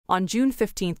On June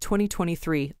 15,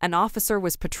 2023, an officer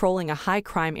was patrolling a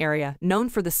high-crime area known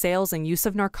for the sales and use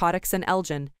of narcotics in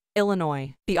Elgin,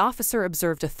 Illinois. The officer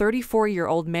observed a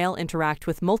 34-year-old male interact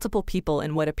with multiple people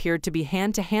in what appeared to be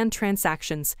hand-to-hand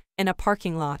transactions in a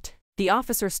parking lot. The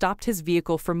officer stopped his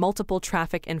vehicle for multiple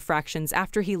traffic infractions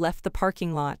after he left the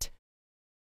parking lot.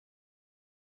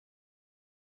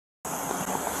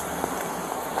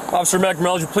 Officer Mac from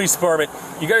Elgin Police Department.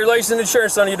 You got your license and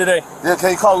insurance on you today? Yeah,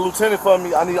 can you call the lieutenant for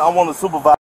me? I want a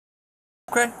supervisor.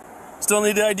 Okay. Still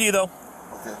need the ID though.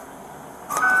 Okay.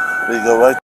 There you go,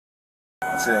 right?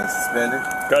 Shit ain't suspended.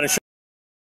 Got insurance.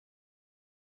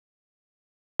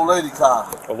 Old lady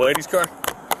car. A lady's car?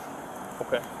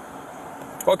 Okay.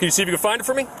 Well, can you see if you can find it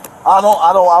for me? I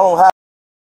don't have.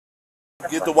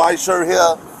 Get the white shirt here.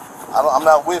 I'm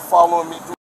not with following me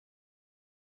through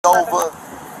over.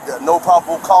 No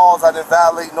probable cause. I didn't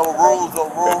violate no rules, no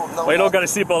rules. No. Well, you don't got a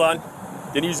seatbelt on.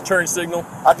 Didn't use a turn signal.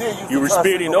 I did use. You were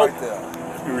speeding. Nope. Right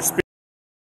there. You were speeding.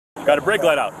 Got a brake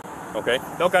light out. Okay.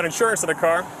 Don't got insurance in the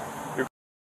car. Your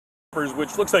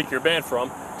which looks like you're banned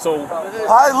from. So.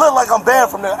 I look like I'm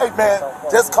banned from there. Hey man,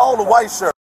 just call the white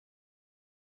shirt.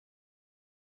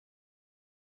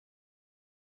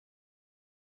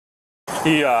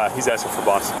 He's asking for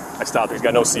boss. I stopped him. He's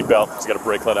got no seatbelt. He's got a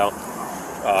brake light out.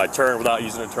 Turn without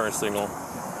using a turn signal.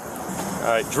 All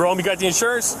right, Jerome, you got the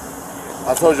insurance?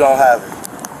 I told you I don't have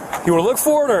it. You want to look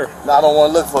for it, or? No, I don't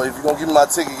want to look for it. If you're gonna give me my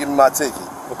ticket, give me my ticket.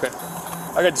 Okay.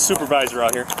 I got the supervisor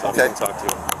out here. Okay. I'm gonna talk to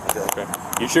you. Okay.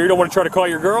 You sure you don't want to try to call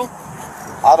your girl?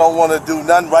 I don't want to do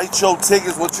nothing. Write your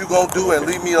tickets, what you gonna do, and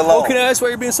leave me alone. Well, can I ask why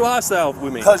you're being so hostile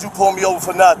with me? Because you pulled me over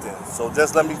for nothing. So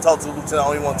just let me talk to the lieutenant. I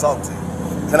don't even want to talk to you.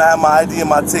 Can I have my ID and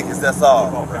my tickets? That's all.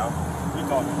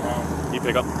 You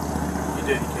pick up? You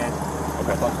did, you can.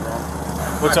 Okay.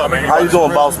 What's up, man? How you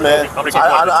doing, boss man?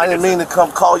 I didn't mean to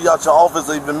come call you out your office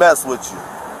or even mess with you.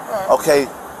 Okay,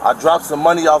 I dropped some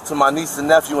money off to my niece and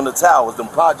nephew in the towers, them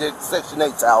Project Section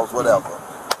 8 towers, whatever.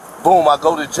 Boom, I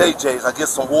go to JJ's, I get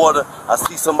some water, I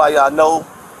see somebody I know,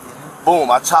 boom,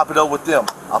 I chop it up with them.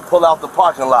 I pull out the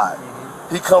parking lot.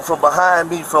 He come from behind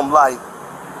me from like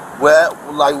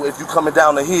if you coming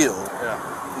down the hill.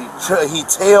 Yeah. He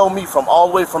tailed me from all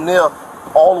the way from there,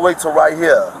 all the way to right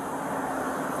here.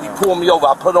 He pulled me over.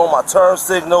 I put on my turn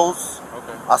signals.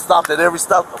 Okay. I stopped at every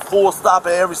stop, a full stop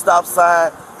at every stop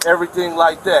sign, everything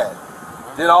like that.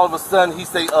 Then all of a sudden he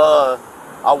say, he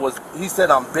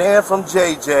said I'm banned from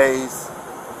JJ's.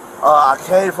 I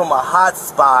came from a hot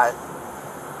spot,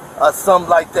 something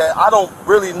like that. I don't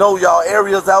really know y'all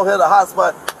areas out here, the hot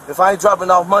spot. If I ain't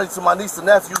dropping off money to my niece and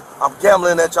nephew, I'm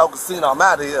gambling at y'all casino. I'm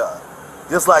out of here.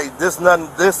 Just like this,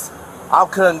 I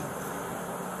couldn't.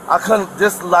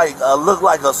 This look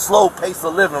like a slow pace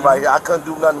of living right here. I couldn't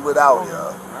do nothing without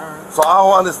here. So I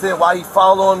don't understand why he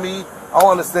following me. I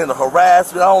don't understand the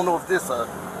harassment. I don't know if this a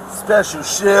special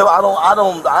shift. I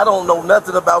don't know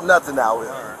nothing about nothing out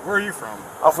here. Where are you from?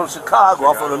 I'm from Chicago.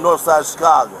 I'm from the north side of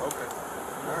Chicago. Okay.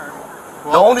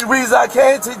 Well, the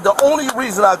only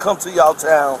reason I come to y'all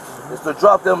town is to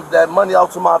drop that money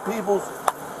out to my peoples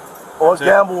or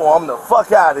gamble, or I'm the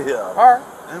fuck out of here. All right.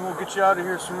 And we'll get you out of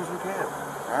here as soon as we can.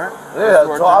 All right. Yeah.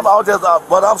 So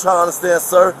but I'm trying to understand,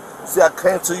 sir. See, I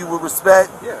came to you with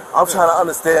respect. Yeah. I'm trying to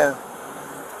understand.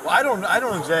 Well, I don't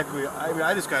exactly. I mean,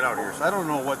 I just got out here, so I don't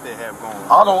know what they have going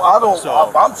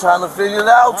on. I'm trying to figure it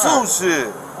out too, shit.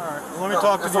 All right. Well, let me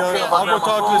talk to the other. I'll go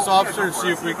talk to this officer and see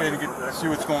if we can see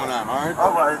what's going on. All right.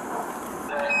 All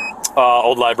right.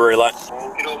 Old library lot.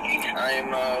 I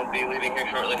am be leaving here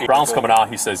shortly. Brown's coming out.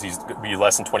 He says he's going to be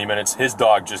less than 20 minutes. His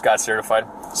dog just got certified,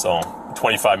 so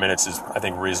 25 minutes is, I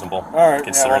think, reasonable. All right.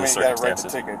 Considering the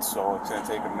circumstances. Got to write the tickets, so it's going to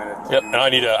take a minute. Yep. And I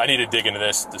need to dig into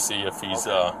this to see if he's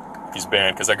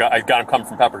banned, because I got him coming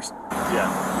from Peppers. Yeah.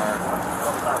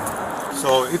 All right.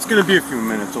 So it's going to be a few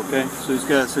minutes, okay? So he's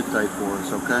got to sit tight for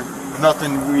us, okay?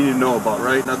 Nothing we need to know about,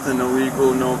 right? Nothing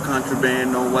illegal, no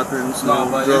contraband, no weapons, no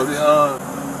drugs.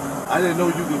 I didn't know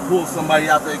you could pull somebody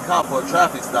out their car for a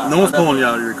traffic stop. No one's pulling you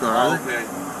out of your car, right? Okay.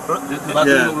 Because I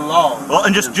didn't know the law. Well,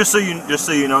 and just so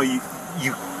you know, you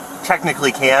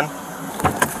technically can.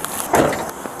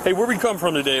 Hey, where we come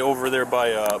from today? Over there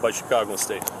by Chicago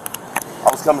State. I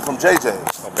was coming from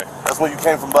JJ's. Okay. That's when you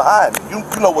came from behind me. You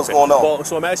know what's going on. Well,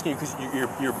 so I'm asking you because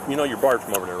you're barred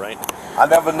from over there, right? I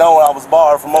never known I was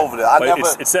barred from over there.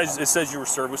 It says you were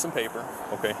served with some paper.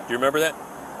 Okay. Do you remember that?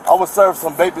 I was served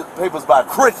some papers by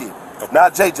Cricket,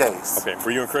 not JJ's. Okay. Were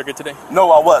you in Cricket today?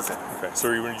 No, I wasn't. Okay. So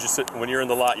when you're in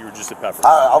the lot, you were just at Peppers.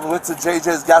 I went to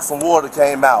JJ's, got some water,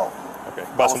 came out. Okay.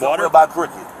 Bought some water? By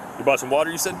Cricket. You bought some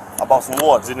water, you said? I bought some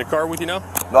water. Is it in the car with you now?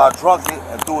 No, I drunk it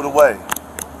and threw it away.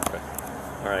 Okay.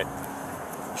 All right.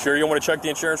 Sure you don't want to check the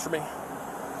insurance for me?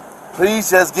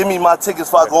 Please just give me my tickets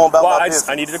before I go on about my business.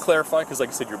 I needed to clarify because, like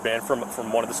I said, you're banned from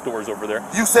one of the stores over there.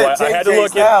 You said so I had to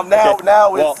look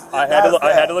I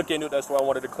had to look into it. That's why I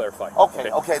wanted to clarify.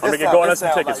 Okay. I'm gonna get going on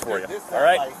some tickets for you. All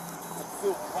right.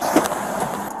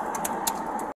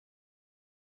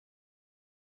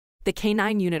 The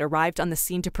K-9 unit arrived on the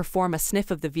scene to perform a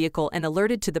sniff of the vehicle and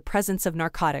alerted to the presence of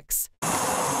narcotics.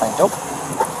 Find dope.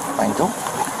 Find dope.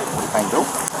 Find dope.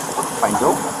 Find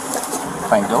dope.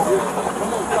 Find dope.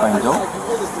 Find dope.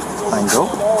 Find dope.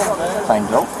 Find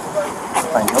dope.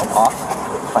 Find dope. Off.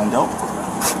 Find dope.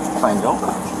 Find dope.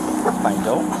 Find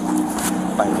dope.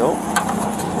 Find dope.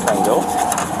 Find dope.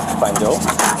 Find dope.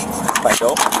 Find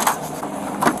dope.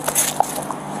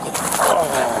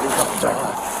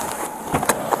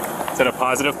 Is that a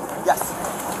positive? Yes.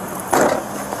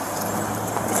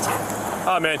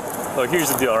 Oh man, look, here's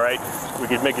the deal, all right? We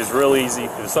could make this real easy.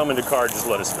 If there's something in the car, just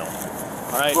let us know.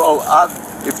 All right? Bro,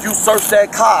 if you search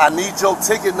that car, I need your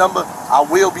ticket number. I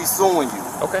will be suing you.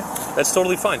 Okay, that's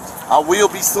totally fine. I will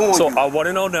be suing you. So I want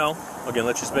to know now. Again,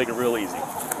 let's just make it real easy.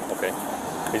 Okay.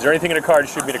 Is there anything in the car that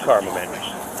should be in the car, my man?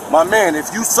 My man,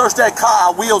 if you search that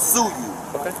car, I will sue you.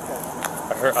 Okay.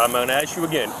 I'm gonna ask you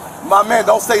again. My man,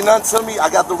 don't say nothing to me. I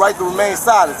got the right to remain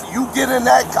silent. You get in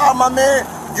that car, my man,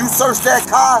 you search that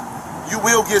car, you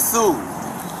will get sued.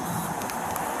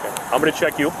 Okay. I'm gonna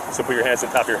check you, so put your hands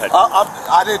on top of your head.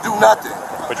 I didn't do nothing.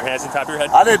 Put your hands on top of your head.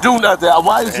 I didn't do nothing.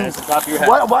 Why did you? Hands on top of your head.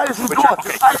 Why did you do it?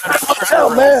 Hell,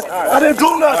 man, I didn't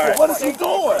do nothing. What is he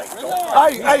doing?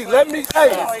 Hey, let me.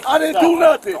 Hey, I didn't do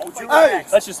nothing. Hey,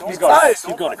 let's just keep going.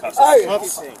 Keep going to cuffs. Hey,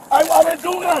 I didn't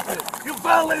do nothing. You're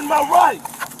violating my right.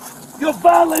 You're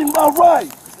violating my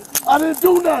right. I didn't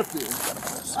do nothing.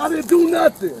 I didn't do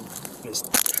nothing.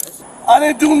 I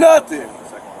didn't do nothing.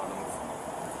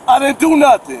 I didn't do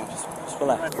nothing.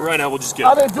 Right now, we'll just get it.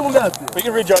 I didn't do nothing. We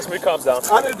can readjust when it calms down.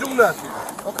 I didn't do nothing.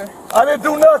 Okay. I didn't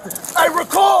do nothing. Hey,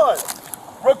 record.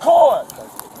 Record.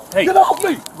 Hey, get off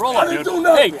me. Roll up, I didn't dude. do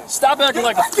nothing. Hey, stop acting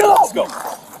like a... Get off Let's go.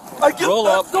 Hey, Roll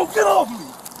up. Don't get off me.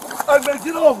 Hey, man,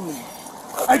 get off me.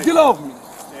 Hey, get off me.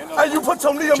 Hey, you put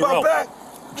your knee in my back.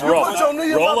 Jerome, you put your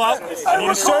knee in roll my up. back. I need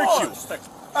to search you.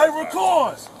 Hey,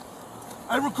 record.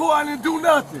 Hey, record. I didn't do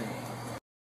nothing.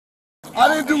 I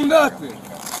didn't do nothing.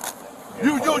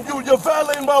 You're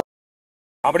violating my...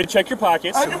 I'm gonna check your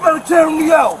pockets. Hey, you better carry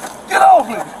me out. Get off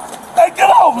me. Hey, get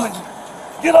off me.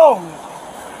 Get off me.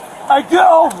 Hey, get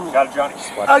off me. Got it, Johnny.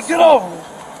 Hey, get off me.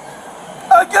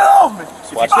 Hey, get off me.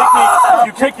 If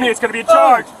you kick me, it's gonna be a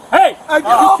charge. Hey, if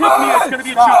you kick me, it's gonna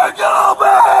be a charge. Hey, get off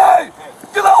me.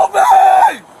 Get off me.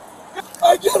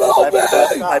 Hey, get off me.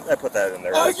 I put that in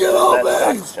there. Hey, get off me.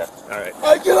 All right.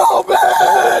 Hey, get off me.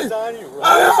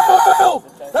 Help.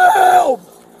 Help.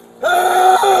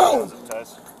 Help.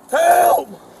 Help!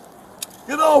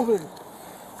 Get off me!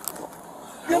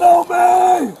 Get off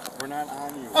me! We're not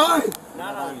on you. Hey!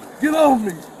 Get off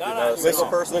me! This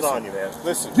person's on you, man.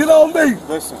 Listen. Get on me!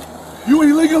 Listen. You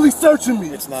illegally searching me.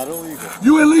 It's not illegal.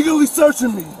 You illegally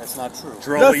searching me. That's not true.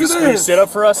 Jerome, Yes, will you sit up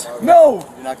for us? No!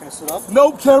 You're not going to sit up?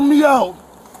 No, carry me out.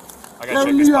 I gotta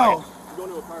check this pocket. You going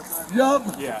to a car sign?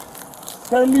 Yup. Yeah.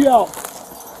 Carry me out.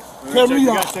 Carry me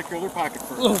You out. got to check your other pocket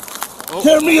first.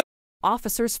 Carry me out.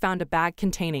 Officers found a bag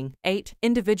containing 8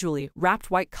 individually wrapped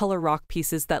white color rock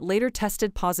pieces that later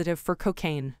tested positive for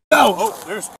cocaine. Oh,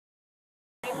 there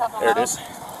it is.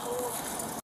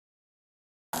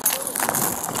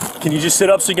 Can you just sit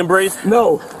up so you can breathe?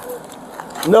 No.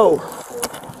 No.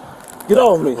 Get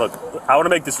off me. Look, I want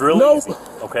to make this really No. easy.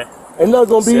 Okay. Ain't not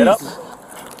gonna be Sit easy. up.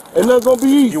 Ain't not gonna be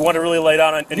easy. You want to really lay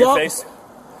down in your face?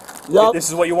 Yup. This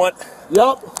is what you want?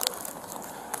 Yup.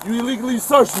 You illegally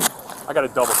searched me. I got a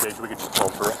double cage. We can just roll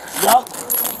through it. Yup.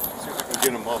 See if I can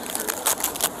get him up.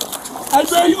 Hey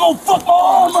man, you gonna fuck my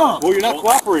arm up. Well, you're not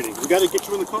cooperating. We got to get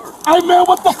you in the car. Hey man,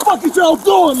 what the fuck is y'all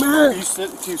doing, man? You sit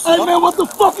Hey up? man, what the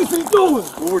fuck is he doing?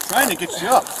 Well, we're trying to get you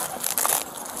up.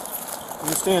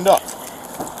 You stand up.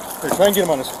 Here, try and get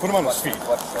him on his, put him on his feet.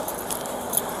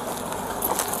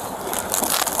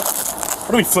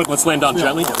 What do we flip? Let's land down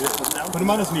gently. Put him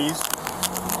on his knees.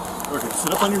 Okay,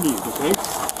 sit up on your knees, okay?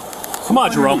 Come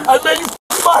on, Jerome. Hey man, you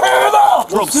f***ing my hand up.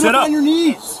 Jerome, Sit sit up up. on your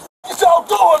knees. What y'all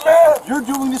doing, man? You're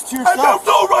doing this to Hey man, yourself. I'm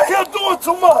doing right here doing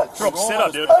too much. Jerome, sit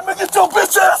up, dude. Hey man, get your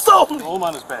bitch ass off me. Roll him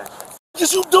on his back. What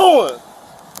is you doing?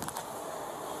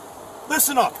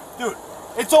 Listen up, dude.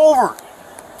 It's over.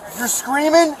 You're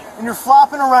screaming and you're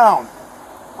flopping around.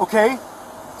 Okay?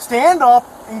 Stand up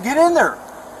and get in there.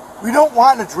 We don't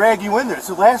want to drag you in there. It's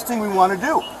the last thing we want to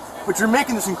do. But you're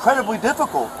making this incredibly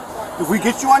difficult. If we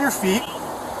get you on your feet,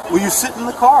 will you sit in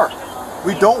the car?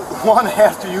 We don't want to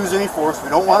have to use any force. We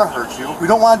don't want to hurt you. We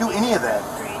don't want to do any of that.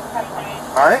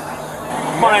 Alright?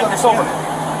 Come on, it's over.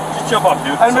 Just jump up,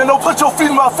 dude. Hey man, don't put your feet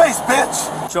in my face,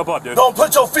 bitch. Jump up, dude. Don't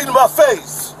put your feet in my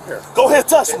face. Here. Go ahead,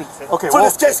 touch me. Okay. For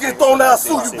this case get thrown down,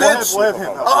 sue you, bitch.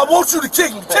 I want you to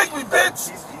kick me. Kick me,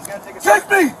 bitch. Kick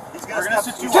me.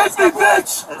 Kick me,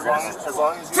 bitch. As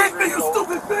long as Kick me, you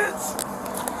stupid bitch.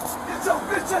 Get your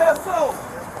bitch ass off.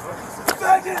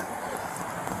 Faggot.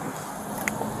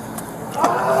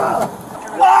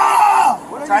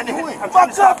 What are you doing? I'm trying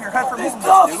to stop your head from These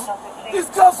cuffs. These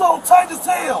cuffs on tight as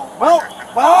hell. Well,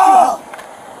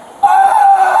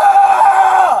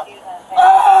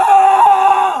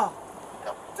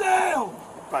 Damn.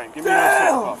 fine. Give me another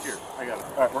set of cuffs. Here, I got it.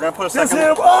 All right, we're gonna put a second.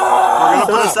 We're gonna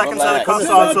put a second set of cuffs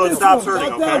on so it stops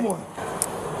hurting. Okay.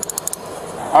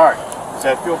 All right. Does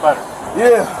that feel better?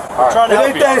 Yeah. All right. It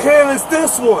ain't that hand, it's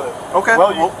this one. Okay.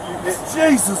 Well,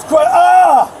 Jesus Christ.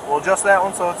 we'll adjust that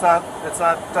one so it's not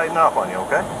tighten up on you.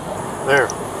 Okay. There.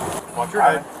 Watch your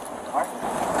head. All right.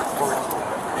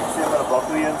 You see I'm gonna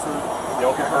buckle you in so you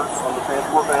don't get hurt on the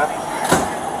transport back.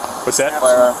 What's that?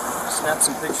 Snap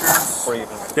some pictures. Or you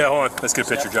can. Yeah, hold on. Let's get a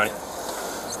picture, Johnny.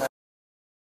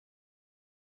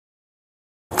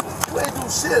 You ain't do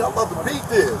shit. I'm about to beat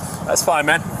this. That's fine,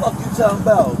 man. What the fuck you talking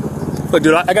about? Look,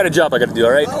 dude, I got a job I got to do,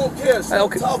 all right? I don't care. Stop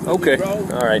Okay. talking to Okay. me,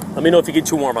 bro. All right. Let me know if you get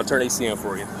too warm. I'll turn AC on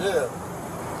for you. Yeah.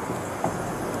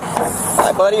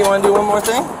 Hi, buddy. You want to do one more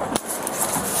thing?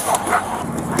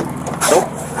 Nope.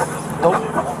 Nope.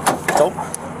 Nope.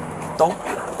 Nope. Nope.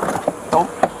 Nope.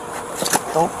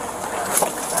 Nope.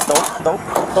 Nope. Nope.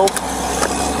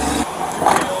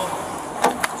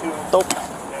 Nope.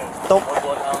 Nope.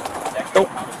 Nope.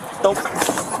 Nope.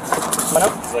 Come on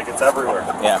up. It's like it's everywhere.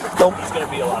 Yeah. Nope. It's going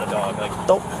to be a lot of dog. Like,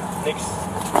 Nope. Nick's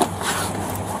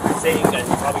saying that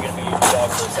he's probably going to be using dog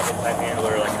for a second-time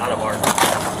handler, like, out of our,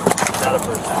 not a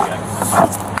first-time guy.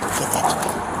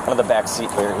 On the back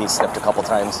seat here, he sniffed a couple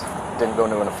times. Didn't go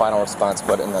into a final response,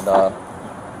 but in the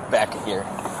back here.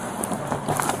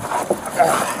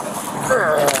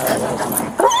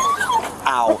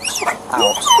 Ouch.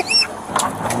 Ouch.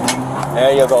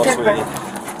 There you go, sweetie.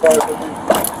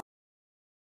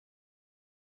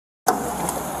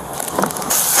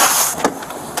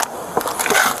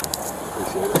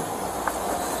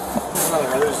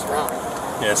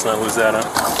 Yeah, let's not lose that, huh?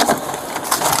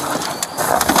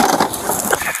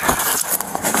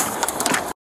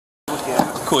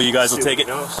 Cool, you guys will take it?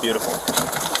 Beautiful.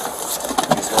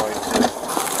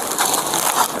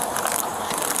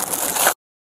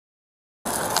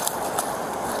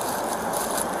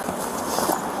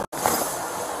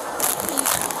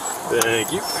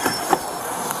 Thank you.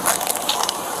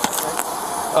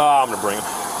 I'm gonna bring him.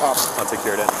 I'll take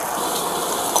care of that.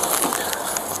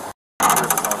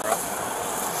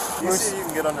 You see you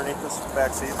can get underneath this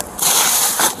back seat?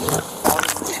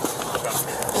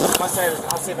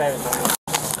 I'll say that.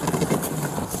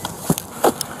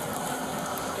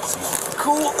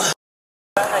 Cool.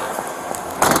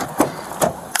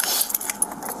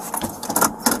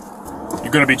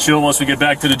 You're gonna be chill once we get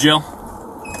back to the jail,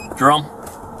 Jerome?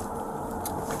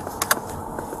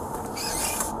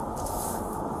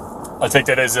 I'll take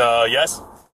that as yes.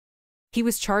 He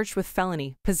was charged with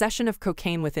felony, possession of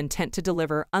cocaine with intent to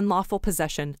deliver, unlawful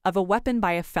possession of a weapon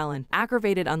by a felon,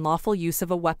 aggravated unlawful use of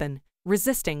a weapon,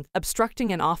 resisting,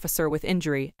 obstructing an officer with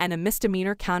injury, and a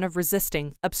misdemeanor count of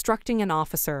resisting, obstructing an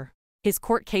officer. His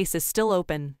court case is still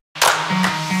open.